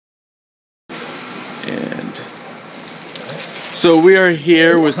So we are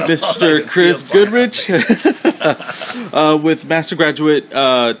here with Mr. Chris Goodrich with Master Graduate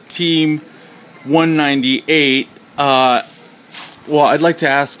Team 198. Well, I'd like to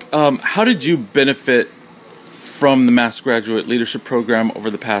ask, how did you benefit from the Master Graduate Leadership Program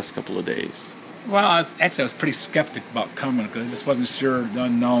over the past couple of days? Well, I was pretty skeptic about coming because I just wasn't sure, the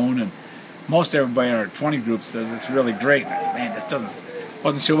unknown, and most everybody in our 20 group says it's really great. And I said, man,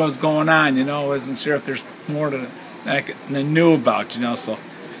 wasn't sure what was going on, wasn't sure if there's more than I knew about, So,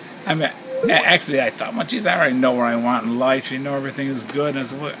 I mean, actually, I thought, well, geez, I already know where I want in life, everything is good. And I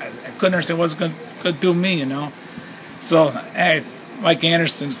said, well, I couldn't understand what's going to do me, So, hey, Mike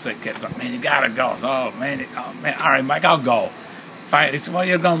Anderson said, man, you got to go. So, oh, man, all right, Mike, I'll go. Fine. He said, well,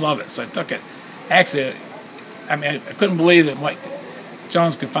 you're going to love it. So I took it. Actually, I couldn't believe that Mike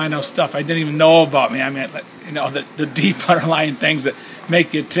Jones could find out stuff I didn't even know about me. The deep underlying things that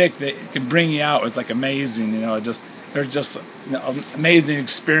make you tick, that can bring you out, was like amazing. They're just amazing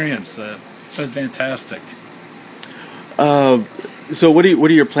experience. It was fantastic. So what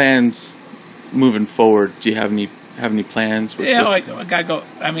are your plans moving forward? Do you have any plans? I gotta go.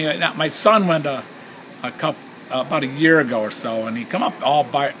 My son went about a year ago or so, and he come up all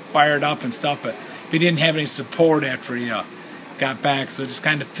fired up and stuff, but he didn't have any support after he got back, so it just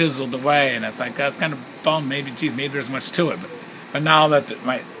kind of fizzled away. And it's like, that's kind of bummed. Maybe there's much to it. But now that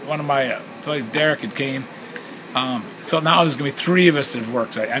one of my employees, Derek, had came, so now there's going to be 3 of us that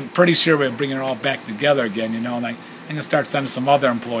work. So I'm pretty sure we're bringing it all back together again, and I'm going to start sending some other employees